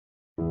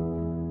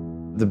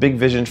The big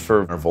vision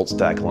for our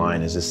Voltstack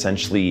line is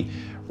essentially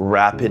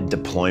rapid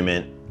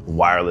deployment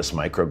wireless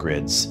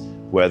microgrids,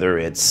 whether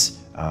it's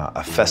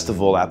a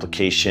festival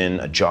application,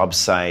 a job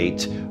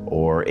site,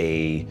 or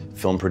a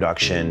film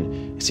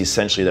production. It's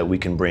essentially that we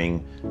can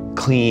bring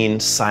clean,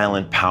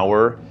 silent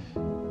power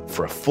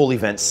for a full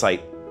event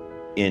site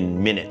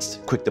in minutes,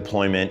 quick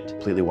deployment,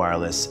 completely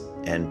wireless,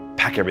 and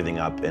pack everything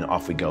up and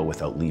off we go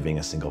without leaving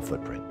a single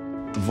footprint.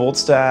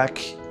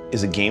 Voltstack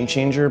is a game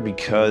changer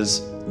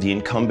because the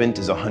incumbent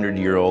is a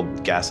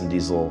 100-year-old gas and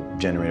diesel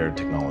generator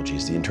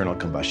technologies, the internal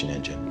combustion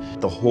engine.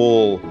 The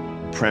whole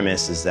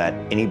premise is that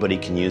anybody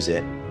can use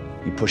it.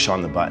 You push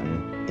on the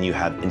button and you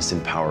have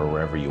instant power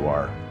wherever you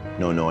are.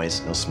 No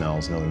noise, no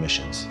smells, no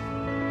emissions.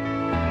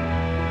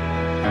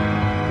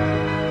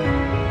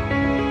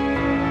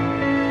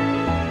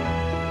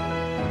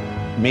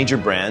 Major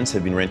brands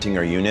have been renting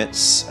our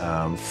units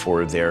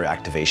for their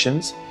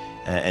activations,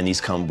 and these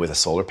come with a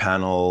solar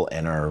panel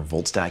and our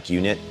Voltstack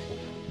unit.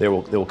 They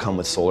will come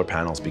with solar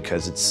panels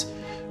because it's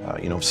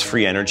it's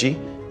free energy,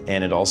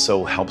 and it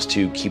also helps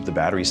to keep the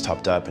batteries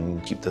topped up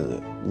and keep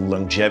the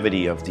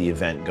longevity of the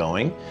event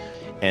going.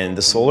 And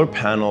the solar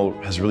panel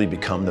has really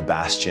become the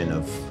bastion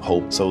of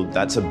hope, so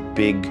that's a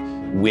big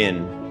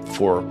win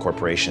for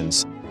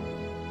corporations.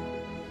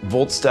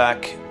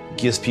 Voltstack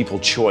gives people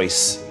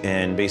choice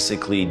and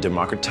basically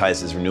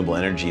democratizes renewable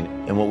energy,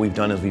 and what we've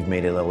done is we've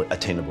made it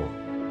attainable.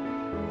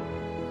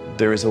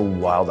 There is a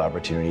wild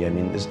opportunity. I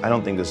mean, I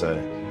don't think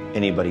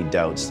anybody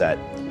doubts that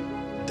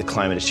the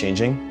climate is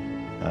changing,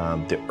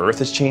 the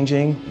earth is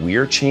changing,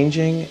 we're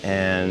changing,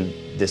 and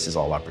this is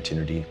all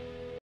opportunity.